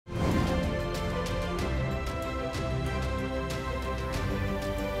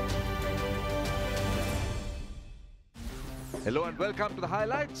Hello and welcome to the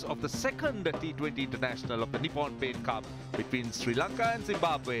highlights of the second T20 International of the Nippon Paint Cup between Sri Lanka and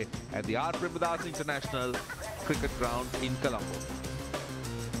Zimbabwe at the R. Premadas International Cricket Ground in Colombo.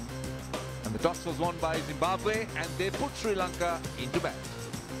 And the toss was won by Zimbabwe and they put Sri Lanka into bat.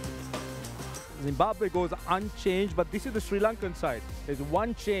 Zimbabwe goes unchanged, but this is the Sri Lankan side. There's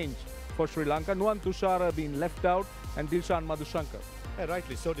one change for Sri Lanka. Nuwan Tushara being left out and Dilshan Madhushankar. Yeah,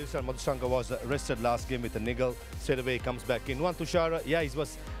 rightly so. Dilshan Madhushankar was rested last game with a niggle. Straight away he comes back in. Nuwan Tushara, yeah, he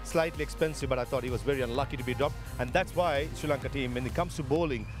was slightly expensive, but I thought he was very unlucky to be dropped. And that's why Sri Lanka team, when it comes to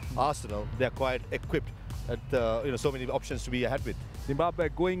bowling, Arsenal, they are quite equipped at so many options to be ahead with. Zimbabwe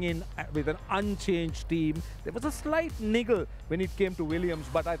going in with an unchanged team. There was a slight niggle when it came to Williams,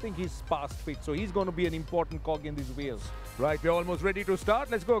 but I think he's past fit, so he's going to be an important cog in these wheels. Right, we're almost ready to start.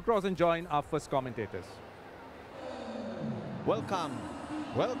 Let's go across and join our first commentators. Welcome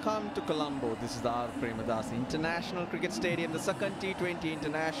to Colombo. This is the R. Premadas International Cricket Stadium, the second T20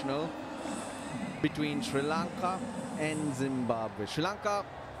 International between Sri Lanka and Zimbabwe. Sri Lanka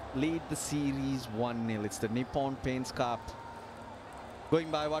lead the series 1-0. It's the Nippon Paints Cup. Going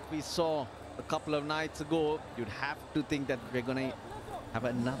by what we saw a couple of nights ago, you'd have to think that we're going to have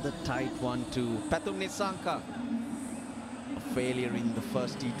another tight one too. Pathum Nissanka, a failure in the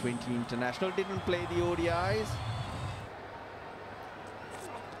first T20 International, didn't play the ODIs.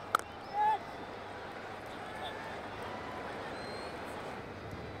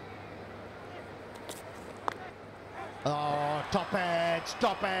 Oh, top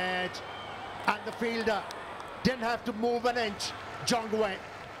edge, and the fielder didn't have to move an inch. Jongwe.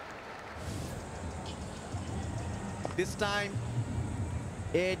 This time,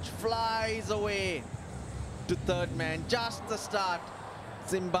 edge flies away to third man. Just the start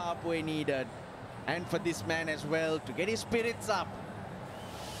Zimbabwe needed. And for this man as well to get his spirits up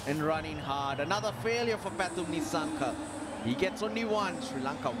and running hard. Another failure for Pathum Nissanka. He gets only one. Sri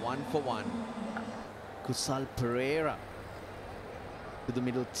Lanka 1 for 1. Kusal Pereira to the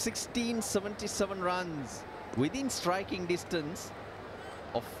middle. 1677 runs within striking distance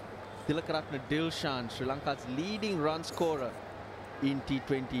of Tilakaratne Dilshan, Sri Lanka's leading run scorer in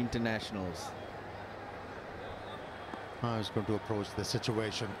T20 internationals. I was going to approach the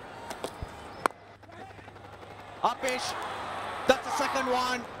situation. Upish, that's the second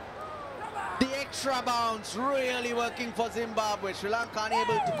one. The extra bounce really working for Zimbabwe. Sri Lanka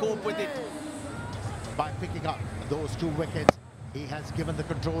unable to cope with it. By picking up those 2 wickets, he has given the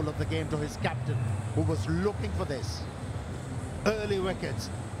control of the game to his captain, who was looking for this. Early wickets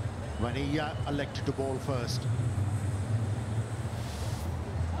when he elected to bowl first.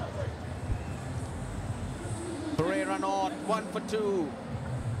 Pereira not, 1 for 2.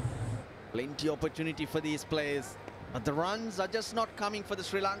 Plenty opportunity for these players, but the runs are just not coming for the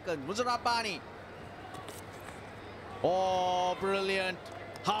Sri Lankans. Muzarabani. Oh, brilliant.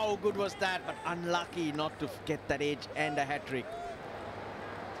 How good was that, but unlucky not to get that edge and a hat-trick.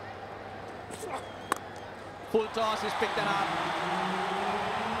 Full toss, he's picked that up.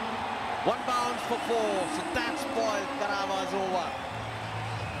 1 bounce for 4, so that spoiled Karava's over.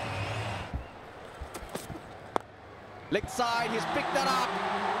 Leg side, he's picked that up.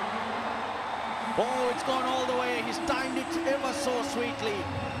 Oh, it's gone all the way. He's timed it ever so sweetly.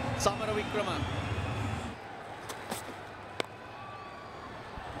 Samaravikrama.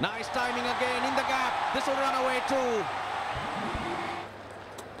 Nice timing again in the gap. This will run away too.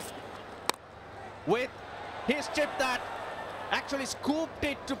 With his chip that actually scooped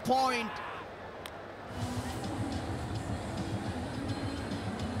it to point.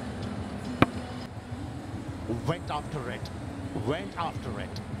 Went after it.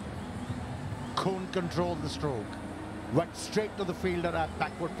 Couldn't control the stroke. Went straight to the fielder at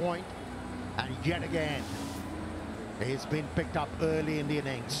backward point, and yet again, he's been picked up early in the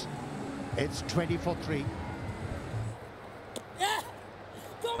innings. It's 20 for 3.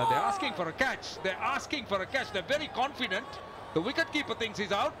 Now they're asking for a catch. They're very confident. The wicketkeeper thinks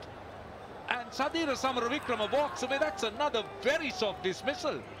he's out. And Sadira Samaravikrama walks away. That's another very soft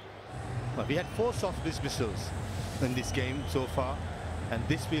dismissal. Well, we had 4 soft dismissals in this game so far, and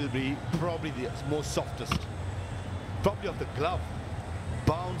this will be probably the most softest. Probably of the glove.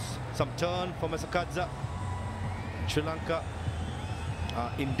 Bounce, some turn for Masakadza. Sri Lanka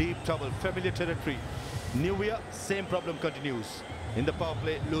in deep trouble, familiar territory. New year, same problem continues. In the power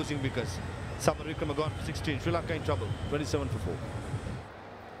play, losing wickets. Samaravikrama gone for 16. Sri Lanka in trouble, 27 for 4.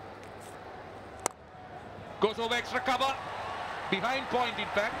 Goes over extra cover. Behind point, in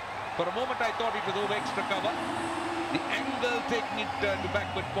fact. For a moment, I thought it was over extra cover. The angle taking it to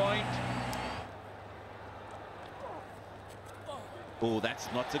backward point. Oh, that's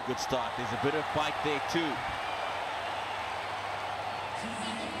not a good start. There's a bit of bite there too.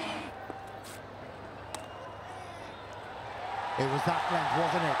 It was that length,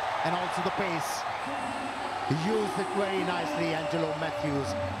 wasn't it? And also the pace. He used it very nicely, Angelo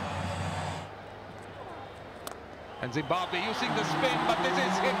Matthews. And Zimbabwe using the spin, but this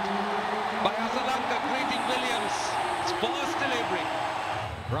is hit by Lanka, greeting Williams. It's fast delivery.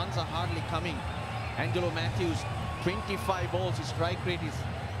 Runs are hardly coming. Angelo Matthews, 25 balls. His strike rate is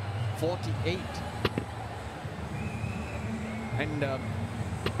 48. And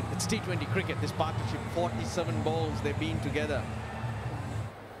it's T20 cricket, this partnership. 47 balls they've been together.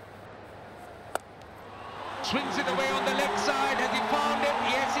 Swings it away on the leg side. Has he found it?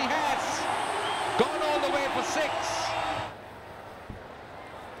 Yes, he has. Gone all the way for 6.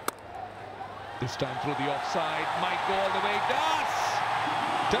 This time through the offside. Might go all the way. Does!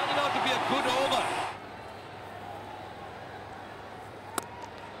 Turning out to be a good over.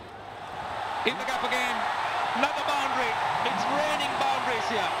 In the gap again. Another boundary. It's raining boundaries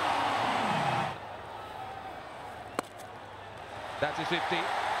here. That's his 50.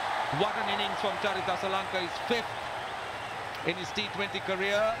 What an innings from Charita Lanka. His 5th in his T20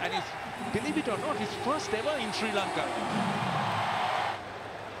 career, and his, believe it or not, his first ever in Sri Lanka.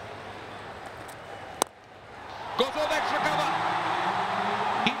 Goes over extra cover.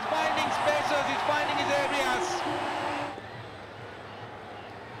 He's finding spaces, he's finding his areas.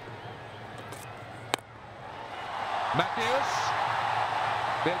 Matthews.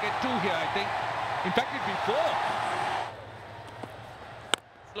 They'll get 2 here, I think. In fact, it'll be 4.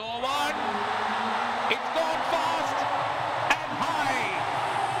 Slow one. It's gone fast and high.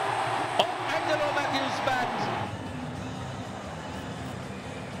 Off Angelo Matthews' bat.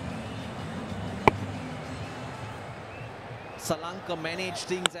 Sri Lanka managed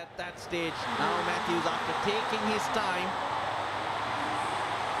things at that stage. Now Matthews, after taking his time,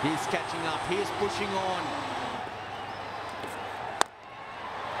 he's catching up. He's pushing on.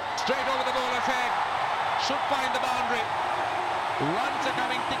 Straight over the bowler's head. Should find the boundary. Runs are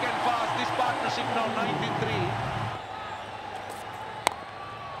coming thick and fast. This partnership now 93.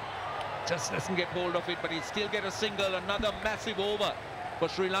 Just doesn't get hold of it, but he'll still get a single. Another massive over for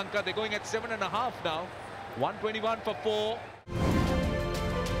Sri Lanka. They're going at 7.5 now. 121 for 4.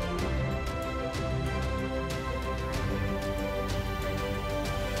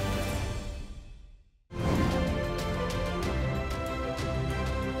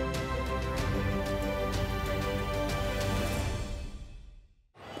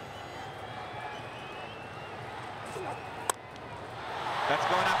 That's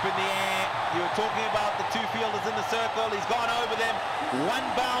gone up in the air. You were talking about the 2 fielders in the circle. He's gone over them. 1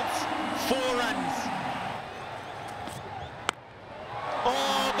 bounce, 4 runs.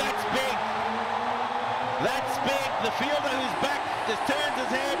 Oh, that's big. That's big. The fielder who's back just turns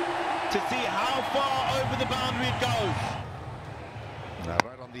his head to see how far over the boundary it goes.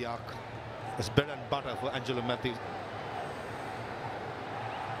 Right on the arc. It's bread and butter for Angelo Matthews.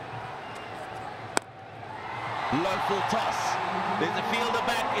 Low full toss. There's a fielder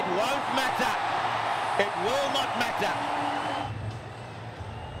back. It won't matter. It will not matter.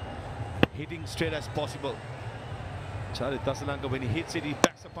 Hitting straight as possible. Charita Lanka, when he hits it, he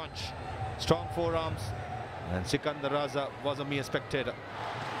packs a punch. Strong forearms. And Sikandar Raza was a mere spectator.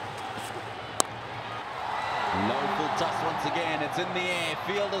 Low full toss once again. It's in the air.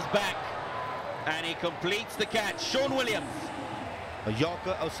 Fielder's back. And he completes the catch. Sean Williams. A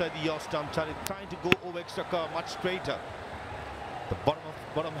Yorker outside the yaw stump, trying to go over extra car much straighter. The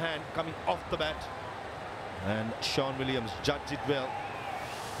bottom hand coming off the bat. And Sean Williams judged it well.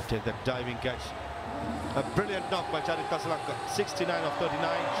 Take that diving catch. A brilliant knock by Charita Lanka. 69 of 39.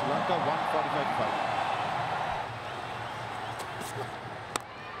 Sri Lanka 145.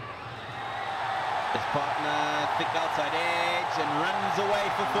 His partner thick outside edge and runs away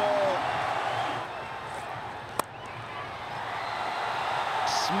for 4.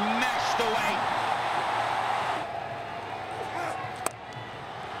 Smashed away.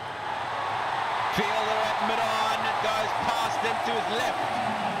 Fielder at mid-on, goes past him to his left.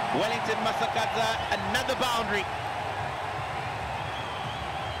 Wellington Masakadza, another boundary.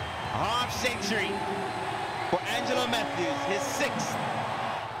 Half century for Angelo Matthews, his 6th.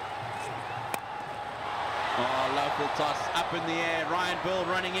 Oh, local toss up in the air. Ryan Bill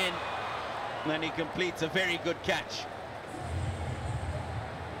running in. And he completes a very good catch.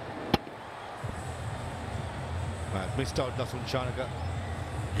 Missed out Dasun Chanaka.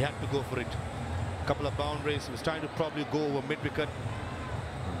 He had to go for it. Couple of boundaries. He was trying to probably go over mid-wicket.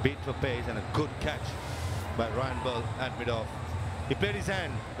 Beat for pace and a good catch by Ryan Bell at mid-off. He played his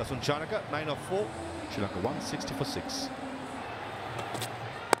hand. Dasun Chanaka, 9 of 4. Sri Lanka 160 for 6.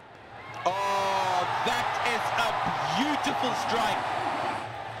 Oh, that is a beautiful strike.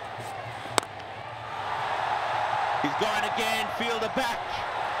 He's gone again, fielder back.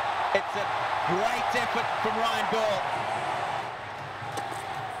 It's a great effort from Ryan Ball.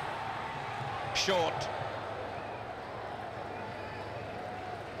 Short.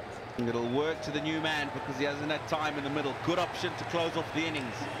 It'll work to the new man because he hasn't had time in the middle. Good option to close off the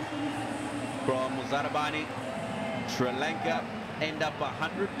innings from Zarabani. Sri Lanka end up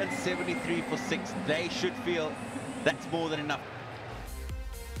 173 for 6. They should feel that's more than enough.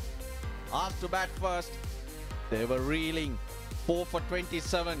 Asked to bat first, they were reeling. 4 for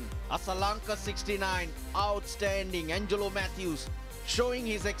 27. Lanka 69. Outstanding. Angelo Matthews showing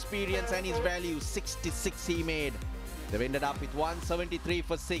his experience and his value. 66 he made. They've ended up with 173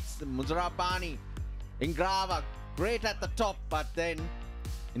 for 6. Muzarabani, Ingrava, great at the top, but then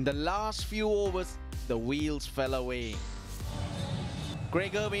in the last few overs, the wheels fell away.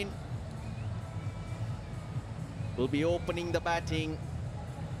 Craig Erwin will be opening the batting.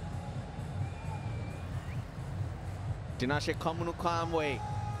 Tinashe Kamunukamwe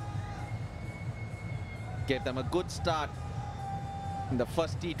gave them a good start in the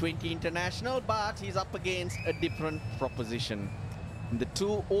first T20 international, but he's up against a different proposition. In the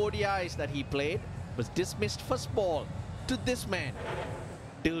 2 ODIs that he played, was dismissed first ball to this man,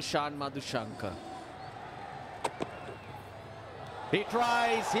 Dilshan Madhushankar. He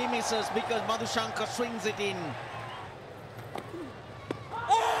tries, he misses because Madhushankar swings it in.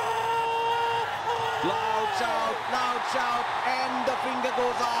 Loud shout, and the finger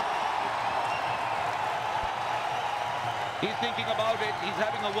goes up. He's thinking about it. He's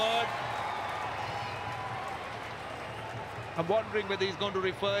having a word. I'm wondering whether he's going to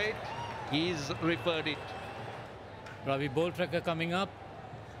refer it. He's referred it. Ravi, ball tracker coming up.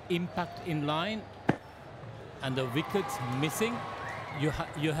 Impact in line. And the wickets missing.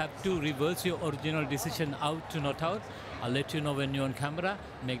 You have to reverse your original decision out to not out. I'll let you know when you're on camera.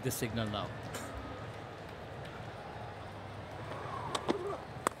 Make the signal now.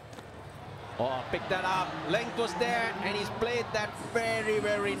 Oh, pick that up. Length was there, and he's played that very,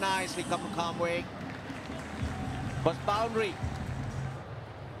 very nicely. Kamwe. First boundary.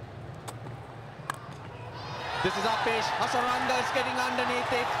 This is Apesh. Hasaranga is getting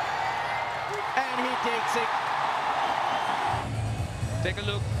underneath it, and he takes it. Take a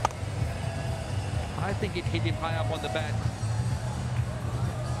look. I think it hit him high up on the bat.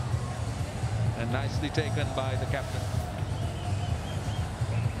 And nicely taken by the captain.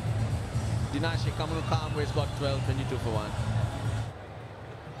 Dinashe Kamunukamwe's got 12, 22 for 1.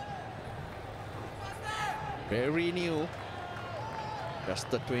 Very new.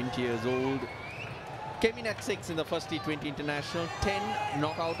 Just the 20 years old. Came in at 6 in the first T20 international. 10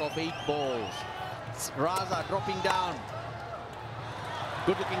 not out of 8 balls. Raza dropping down.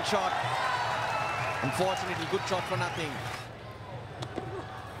 Good looking shot. Unfortunately, good shot for nothing.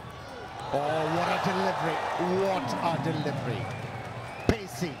 Oh, what a delivery. What a delivery.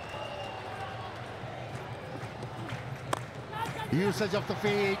 Pacey. Usage of the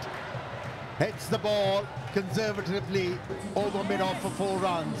feet. Hits the ball conservatively over mid-off for 4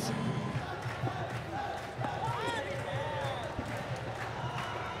 runs.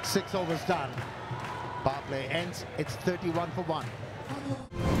 6 overs done. Power play ends. It's 31 for 1.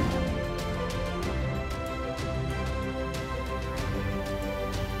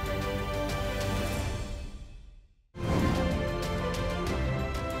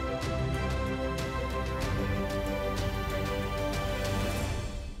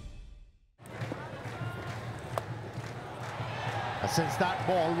 Since that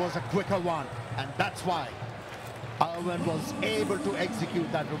ball was a quicker one, and that's why Irwin was able to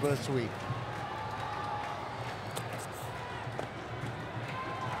execute that reverse sweep.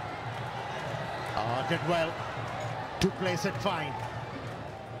 Did well to place it fine.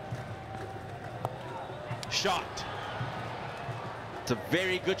 Shot. It's a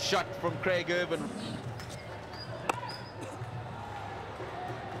very good shot from Craig Erwin.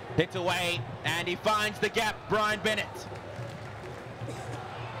 Hits away, and he finds the gap, Brian Bennett.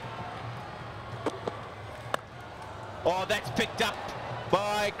 Oh, that's picked up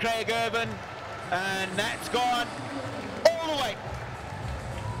by Craig Erwin, and that's gone all the way.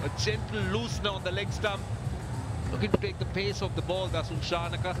 A gentle loosener on the leg stump. Looking to take the pace of the ball, Dasun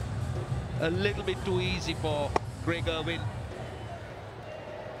Shanaka. A little bit too easy for Craig Erwin.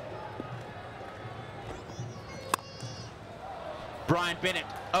 Brian Bennett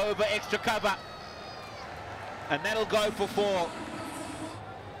over extra cover, and that'll go for 4.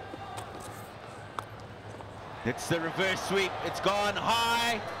 It's the reverse sweep. It's gone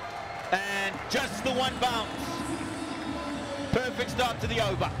high, and just the 1 bounce. Perfect start to the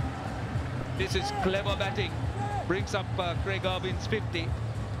over. This is clever batting. Brings up Craig Erwin's 50.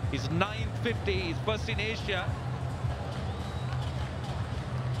 His 9th 50. He's first in Asia.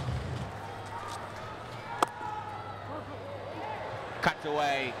 cut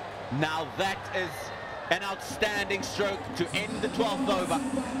away. Now that is an outstanding stroke to end the 12th over.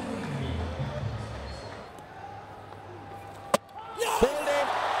 Pulled him.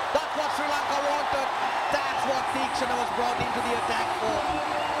 That's what Sri Lanka wanted. That's what T20I was brought into the attack for.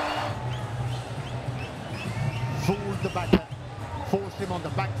 Fooled the batter, forced him on the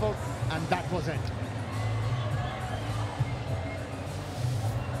back foot, and that was it.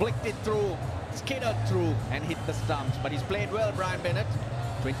 Flicked it through, skittered through, and hit the stumps. But he's played well, Brian Bennett.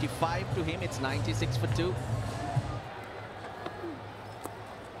 25 to him, it's 96 for 2.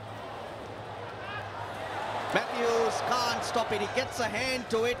 Matthews can't stop it. He gets a hand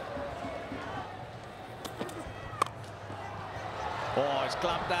to it. Oh, he's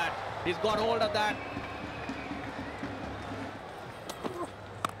clubbed that. He's got hold of that.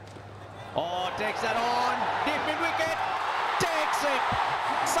 Oh, takes that on. Deep mid wicket. Takes it.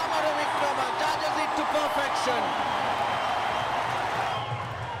 Samaravikrama judges it to perfection.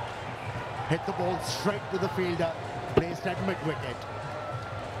 Hit the ball straight to the fielder, placed at mid-wicket.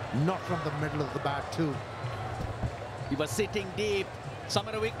 Not from the middle of the bat too. He was sitting deep.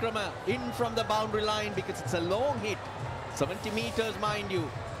 Samaravikrama in from the boundary line because it's a long hit. 70 meters, mind you,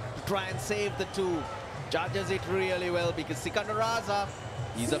 to try and save the 2. Judges it really well because Sikandar Raza,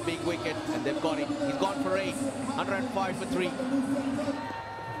 he's a big wicket and they've got him. He's gone for 8, 105 for 3.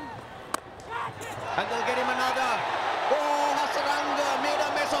 And they'll get him another. Oh, Hasaranga made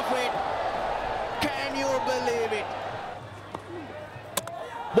a mess of it. Can you believe it?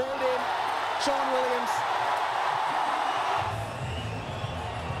 Bowled him, Sean Williams.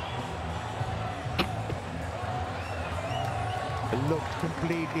 Looked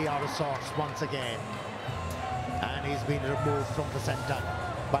completely out of sorts once again. And he's been removed from the centre.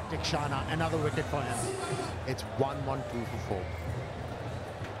 But Tikshana, another wicket for him. It's 1-1-2 for 4.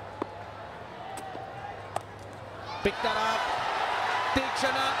 Picked that up.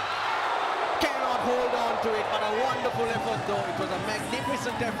 Tikshana cannot hold on to it, but a wonderful effort though. It was a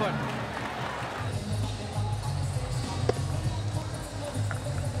magnificent effort.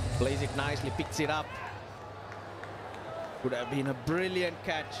 Plays it nicely, picks it up. Could have been a brilliant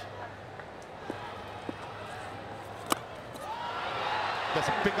catch. That's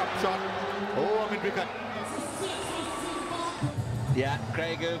a pickup shot. Oh, mid-wicket. Yeah,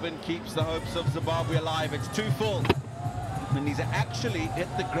 Craig Irvin keeps the hopes of Zimbabwe alive. It's 2 full. And he's actually hit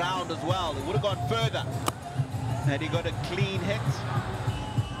the ground as well. He would have gone further had he got a clean hit.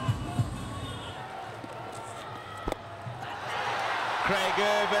 Craig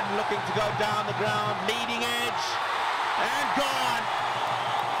Irvin looking to go down the ground, leading edge, and gone.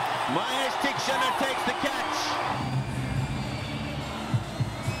 Mahesh Tikshana takes the catch.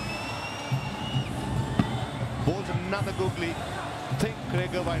 Bowls another googly. Think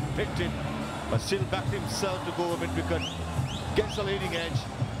Craig Irvine picked it, but still backed himself to go a mid-wicket. Gets the leading edge,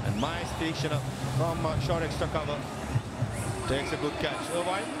 and Mahesh Tikshana from short extra cover takes a good catch.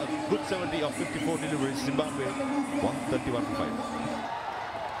 Irvine, a good 70 of 54 deliveries. Zimbabwe, 131 for 5.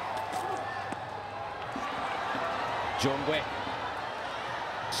 Jongwe.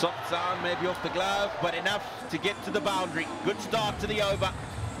 Soft sound, maybe off the glove, but enough to get to the boundary. Good start to the over.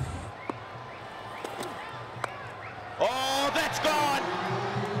 Oh, that's gone!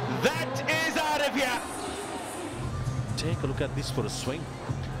 That is out of here! Take a look at this for a swing.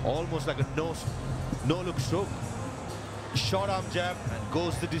 Almost like a no-look stroke. Short arm jab and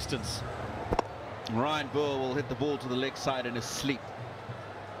goes the distance. Ryan Burr will hit the ball to the leg side in his sleep.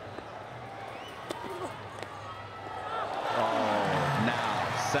 Oh,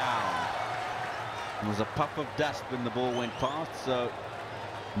 now sound. There was a puff of dust when the ball went past, so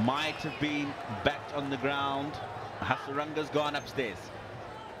might have been backed on the ground. Hasaranga's gone upstairs.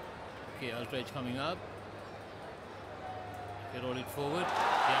 Okay, Ultra Edge coming up. Okay, roll it forward.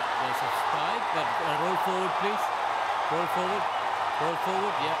 Yeah, there's a spike, but roll forward, please. Roll forward. Roll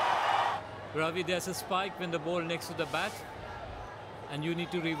forward, yeah. Ravi, there's a spike when the ball next to the bat, and you need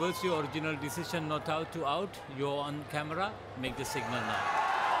to reverse your original decision, not out to out. You're on camera. Make the signal now.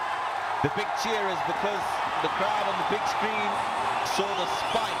 The big cheer is because the crowd on the big screen saw the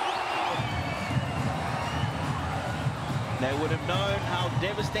spike. They would have known how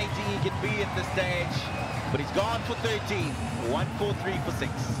devastating he could be at this stage, but he's gone for 13. 143 for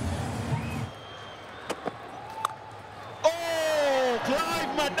 6. Oh, Clive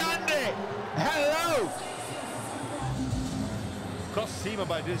Madande! Hello! Cross seamer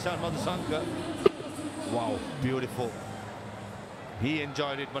by Dilshan Madhusankar. Wow, beautiful. He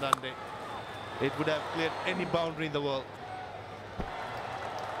enjoyed it, Madande. It would have cleared any boundary in the world.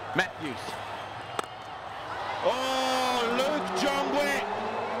 Matthews. Oh, Luke Jongwe.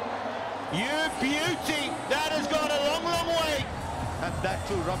 You beauty. That has gone a long, long way. and that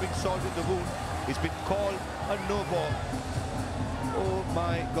too rubbing salt in the wound. It's been called a no ball. Oh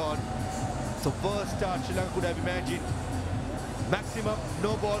my God. It's the worst start Sri Lanka could have imagined. Maximum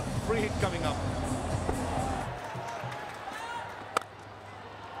no ball, free hit coming up.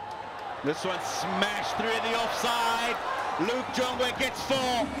 This one smashed through the offside. Luke Jongwe gets 4.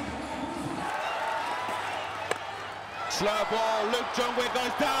 Slow ball, Luke Jongwe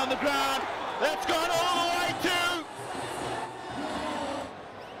goes down the ground. That's gone all the way to...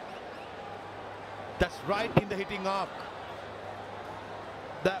 That's right in the hitting arc.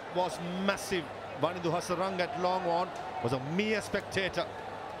 That was massive. Vanindu Hasarang at long on was a mere spectator.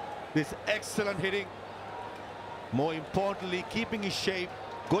 This excellent hitting. More importantly, keeping his shape,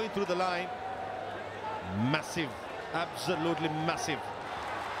 going through the line. Massive, absolutely massive.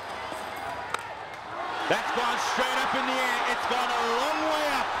 That's gone straight up in the air. It's gone a long way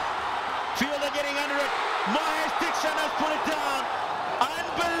up. Fielder getting under it. Mahesh Dixon has put it down.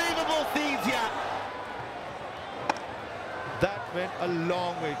 Unbelievable things here. That went a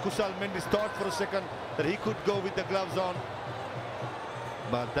long way. Kusal Mendis thought for a second that he could go with the gloves on.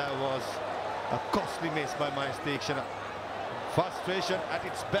 But that was a costly miss by Mahesh Dixon. Frustration at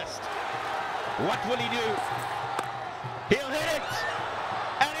its best. What will he do? He'll hit it.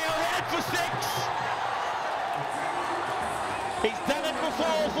 And he'll hit it for 6. He's done it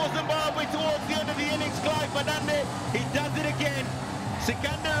before for Zimbabwe towards the end of the innings. Clive Madande, he does it again.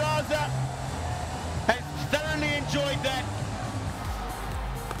 Sikandar Raza has thoroughly enjoyed that.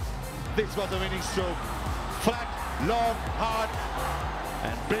 This was a winning stroke. Flat, long, hard,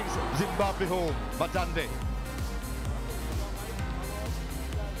 and brings Zimbabwe home. Madande.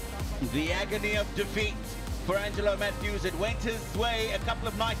 The agony of defeat for Angelo Matthews. It went his way a couple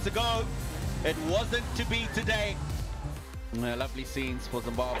of nights ago. It wasn't to be today. Lovely scenes for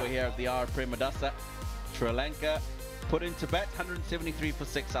Zimbabwe here at the R. Premadasa. Sri Lanka put into bat 173 for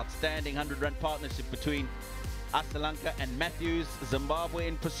 6. Outstanding 100-run partnership between Asalanka and Matthews. Zimbabwe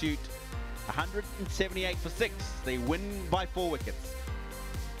in pursuit 178 for 6. They win by 4 wickets.